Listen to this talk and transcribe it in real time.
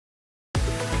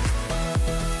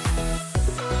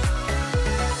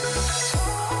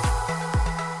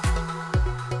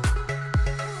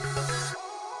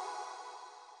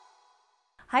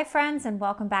Hi friends, and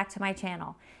welcome back to my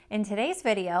channel. In today's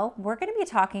video, we're going to be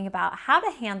talking about how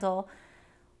to handle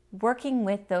working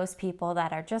with those people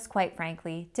that are just quite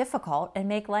frankly difficult and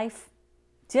make life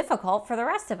difficult for the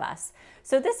rest of us.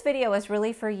 So this video is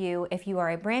really for you if you are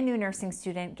a brand new nursing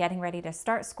student getting ready to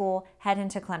start school, head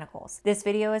into clinicals. This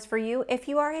video is for you if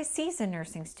you are a seasoned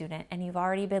nursing student and you've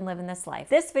already been living this life.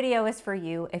 This video is for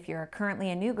you if you're currently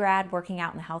a new grad working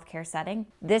out in the healthcare setting.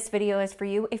 This video is for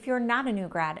you if you're not a new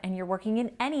grad and you're working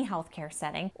in any healthcare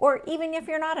setting, or even if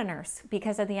you're not a nurse,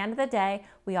 because at the end of the day,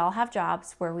 we all have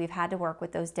jobs where we've had to work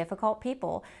with those difficult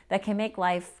people that can make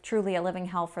life truly a living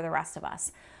hell for the rest of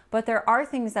us. But there are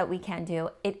things that we can do.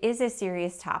 It is a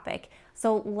serious topic.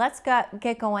 So let's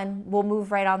get going. We'll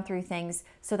move right on through things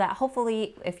so that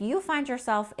hopefully if you find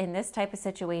yourself in this type of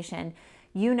situation,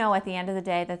 you know at the end of the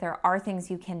day that there are things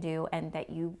you can do and that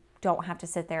you don't have to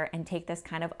sit there and take this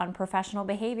kind of unprofessional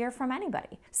behavior from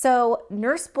anybody. So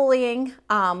nurse bullying,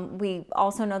 we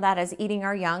also know that as eating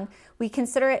our young. We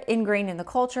consider it ingrained in the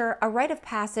culture, a rite of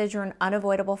passage or an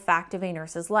unavoidable fact of a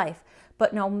nurse's life.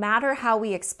 But no matter how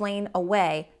we explain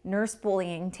away, nurse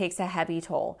bullying takes a heavy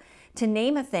toll. To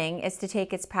name a thing is to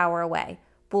take its power away.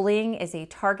 Bullying is a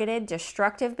targeted,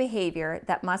 destructive behavior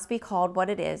that must be called what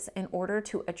it is in order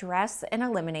to address and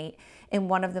eliminate in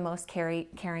one of the most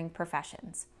caring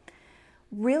professions.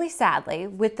 Really sadly,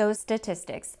 with those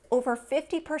statistics, over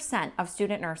 50% of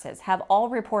student nurses have all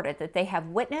reported that they have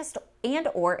witnessed and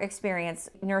or experienced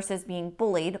nurses being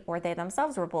bullied, or they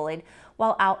themselves were bullied,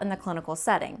 while out in the clinical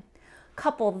setting.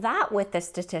 Couple that with the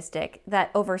statistic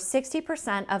that over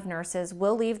 60% of nurses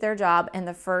will leave their job in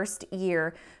the first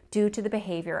year due to the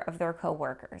behavior of their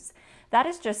coworkers. That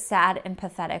is just sad and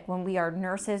pathetic when we are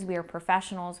nurses, we are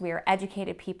professionals, we are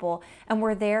educated people, and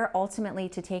we're there ultimately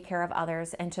to take care of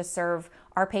others and to serve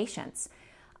our patients.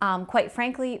 Quite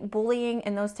frankly, bullying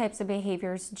and those types of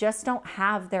behaviors just don't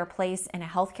have their place in a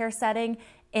healthcare setting,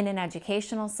 in an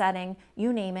educational setting,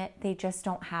 you name it, they just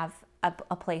don't have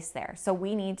a place there. So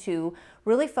we need to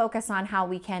really focus on how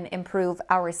we can improve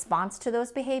our response to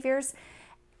those behaviors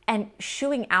and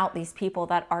shooing out these people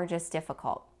that are just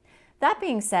difficult. That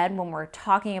being said, when we're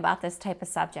talking about this type of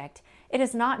subject, it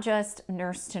is not just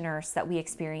nurse to nurse that we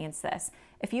experience this.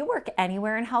 If you work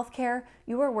anywhere in healthcare,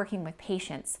 you are working with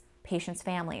patients, patients'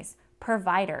 families,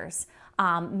 providers,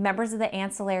 members of the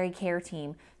ancillary care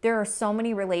team. There are so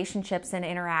many relationships and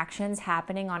interactions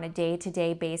happening on a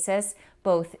day-to-day basis,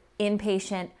 both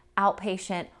inpatient,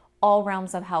 outpatient, all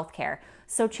realms of healthcare.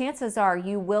 So chances are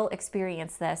you will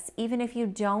experience this even if you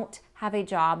don't have a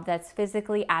job that's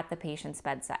physically at the patient's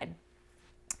bedside.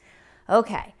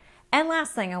 Okay. And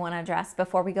last thing I want to address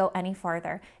before we go any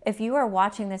farther, if you are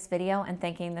watching this video and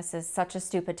thinking this is such a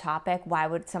stupid topic, why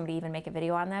would somebody even make a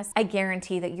video on this? I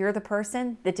guarantee that you're the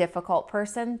person, the difficult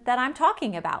person that I'm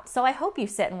talking about. So I hope you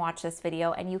sit and watch this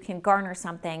video and you can garner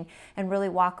something and really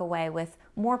walk away with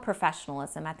more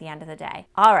professionalism at the end of the day.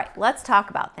 All right, let's talk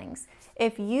about things.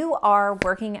 If you are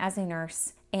working as a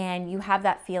nurse and you have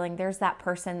that feeling, there's that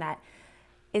person that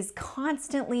is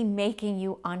constantly making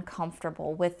you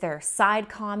uncomfortable with their side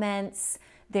comments,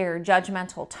 their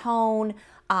judgmental tone,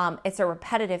 it's a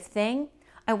repetitive thing,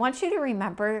 I want you to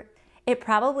remember it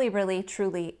probably really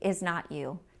truly is not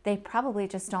you. They probably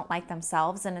just don't like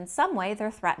themselves, and in some way they're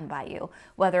threatened by you,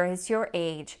 whether it's your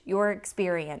age, your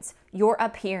experience, your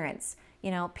appearance.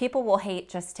 You know, people will hate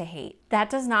just to hate. That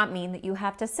does not mean that you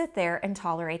have to sit there and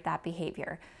tolerate that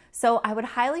behavior. So I would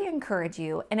highly encourage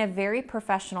you in a very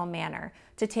professional manner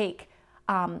to take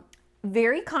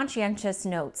very conscientious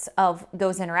notes of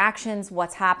those interactions,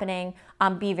 what's happening,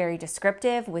 be very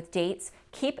descriptive with dates,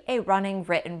 keep a running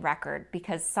written record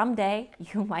because someday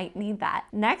you might need that.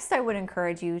 Next, I would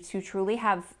encourage you to truly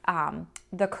have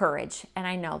the courage, and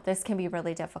I know this can be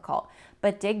really difficult,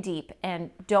 but dig deep and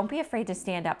don't be afraid to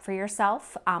stand up for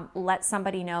yourself. Let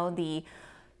somebody know the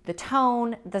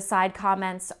tone, the side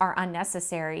comments are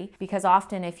unnecessary, because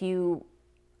often if you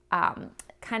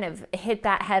kind of hit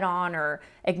that head on or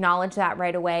acknowledge that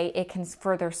right away, it can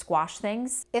further squash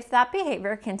things. If that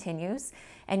behavior continues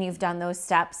and you've done those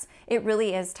steps, it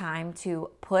really is time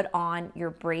to put on your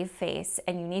brave face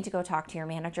and you need to go talk to your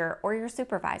manager or your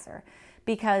supervisor,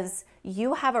 because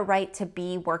you have a right to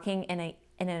be working in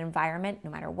an environment, no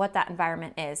matter what that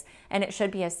environment is, and it should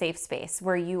be a safe space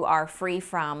where you are free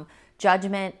from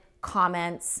judgment,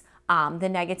 comments, the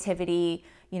negativity,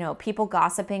 you know, people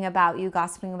gossiping about you,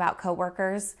 gossiping about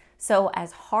coworkers. So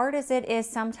as hard as it is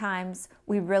sometimes,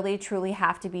 we really truly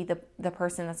have to be the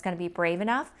person that's going to be brave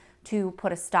enough to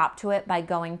put a stop to it by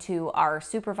going to our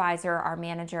supervisor, our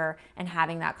manager, and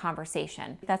having that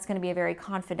conversation. That's going to be a very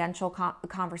confidential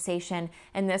conversation,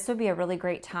 and this would be a really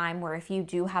great time where if you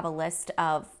do have a list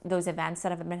of those events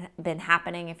that have been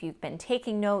happening, if you've been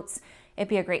taking notes, it'd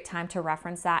be a great time to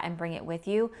reference that and bring it with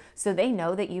you so they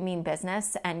know that you mean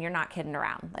business and you're not kidding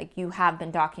around. Like, you have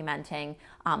been documenting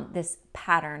this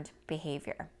patterned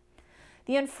behavior.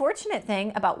 The unfortunate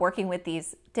thing about working with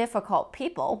these difficult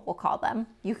people, we'll call them,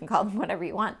 you can call them whatever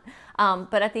you want,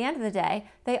 but at the end of the day,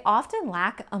 they often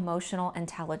lack emotional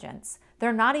intelligence.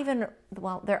 They're not even,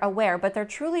 well, they're aware, but they're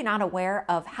truly not aware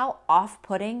of how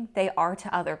off-putting they are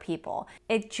to other people.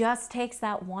 It just takes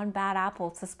that one bad apple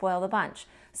to spoil the bunch.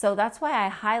 So that's why I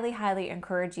highly, highly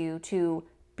encourage you to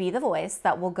be the voice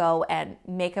that will go and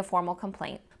make a formal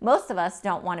complaint. Most of us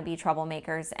don't want to be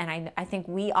troublemakers, and I think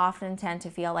we often tend to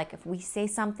feel like if we say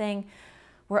something,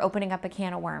 we're opening up a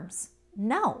can of worms.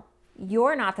 No,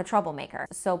 you're not the troublemaker.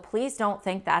 So please don't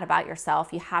think that about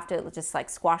yourself. You have to just like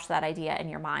squash that idea in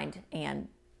your mind and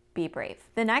be brave.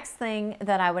 The next thing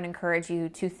that I would encourage you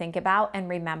to think about and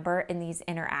remember in these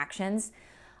interactions,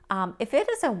 if it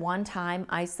is a one-time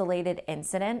isolated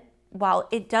incident, while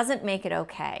it doesn't make it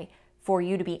okay for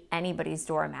you to be anybody's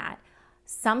doormat,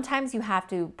 sometimes you have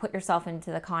to put yourself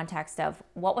into the context of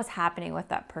what was happening with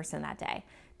that person that day.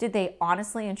 Did they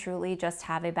honestly and truly just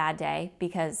have a bad day?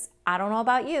 Because I don't know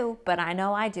about you, but I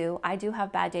know I do. I do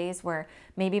have bad days where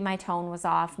maybe my tone was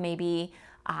off, maybe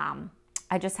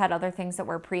I just had other things that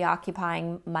were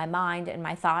preoccupying my mind and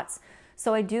my thoughts.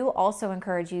 So I do also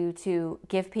encourage you to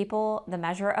give people the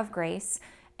measure of grace,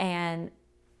 and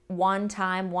one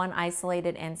time, one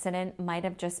isolated incident might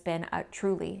have just been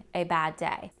truly a bad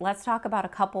day. Let's talk about a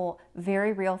couple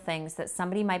very real things that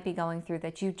somebody might be going through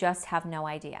that you just have no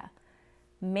idea.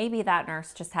 Maybe that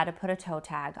nurse just had to put a toe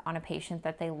tag on a patient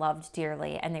that they loved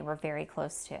dearly and they were very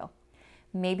close to.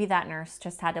 Maybe that nurse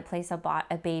just had to place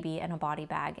a baby in a body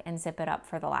bag and zip it up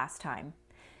for the last time.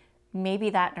 Maybe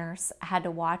that nurse had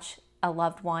to watch a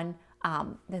loved one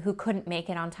who couldn't make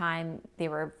it on time. They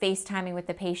were FaceTiming with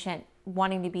the patient,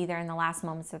 wanting to be there in the last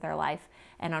moments of their life,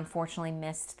 and unfortunately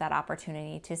missed that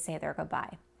opportunity to say their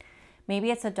goodbye.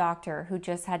 Maybe it's a doctor who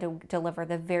just had to deliver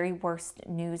the very worst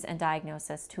news and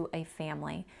diagnosis to a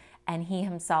family, and he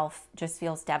himself just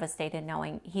feels devastated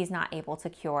knowing he's not able to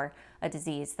cure a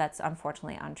disease that's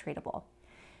unfortunately untreatable.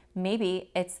 Maybe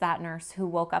it's that nurse who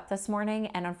woke up this morning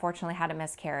and unfortunately had a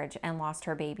miscarriage and lost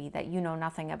her baby that you know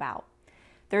nothing about.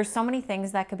 There's so many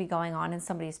things that could be going on in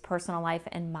somebody's personal life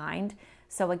and mind.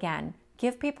 So again,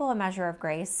 give people a measure of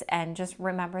grace and just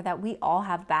remember that we all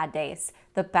have bad days.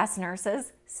 The best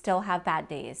nurses still have bad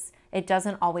days. It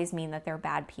doesn't always mean that they're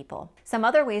bad people. Some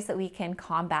other ways that we can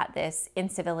combat this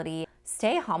incivility: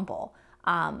 stay humble.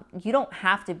 You don't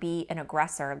have to be an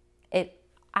aggressor. It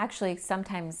actually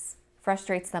sometimes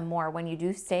frustrates them more when you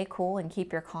do stay cool and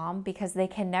keep your calm, because they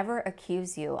can never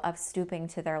accuse you of stooping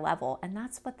to their level, and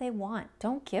that's what they want.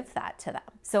 Don't give that to them.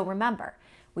 So remember,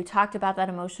 we talked about that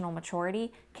emotional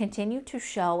maturity. Continue to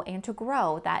show and to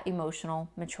grow that emotional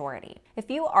maturity. If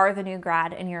you are the new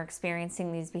grad and you're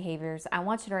experiencing these behaviors, I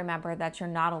want you to remember that you're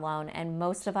not alone, and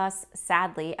most of us,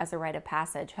 sadly, as a rite of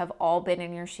passage, have all been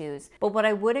in your shoes. But what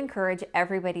I would encourage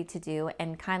everybody to do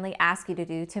and kindly ask you to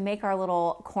do to make our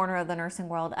little corner of the nursing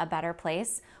world a better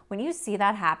place, when you see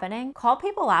that happening, call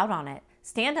people out on it.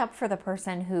 Stand up for the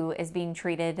person who is being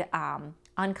treated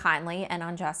unkindly and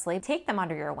unjustly. Take them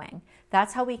under your wing.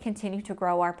 That's how we continue to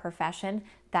grow our profession.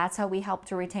 That's how we help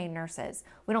to retain nurses.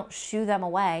 We don't shoo them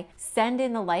away. Send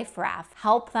in the life raft.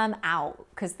 Help them out,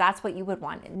 because that's what you would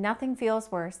want. Nothing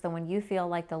feels worse than when you feel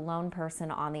like the lone person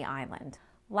on the island.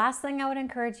 Last thing I would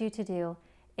encourage you to do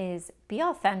is be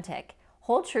authentic.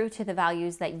 Hold true to the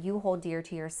values that you hold dear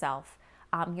to yourself,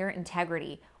 your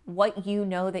integrity, what you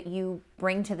know that you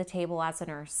bring to the table as a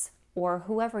nurse, or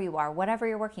whoever you are, whatever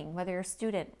you're working, whether you're a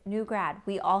student, new grad,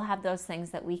 we all have those things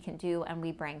that we can do and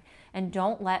we bring. And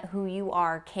don't let who you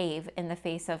are cave in the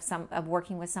face of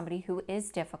working with somebody who is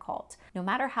difficult, no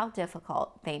matter how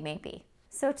difficult they may be.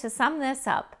 So to sum this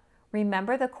up,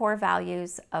 remember the core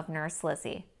values of Nurse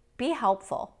Lizzie. Be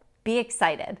helpful, be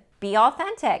excited, be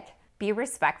authentic, be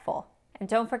respectful, and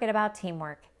don't forget about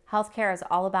teamwork. Healthcare is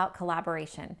all about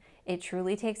collaboration. It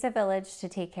truly takes a village to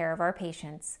take care of our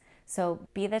patients. So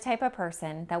be the type of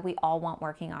person that we all want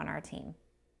working on our team.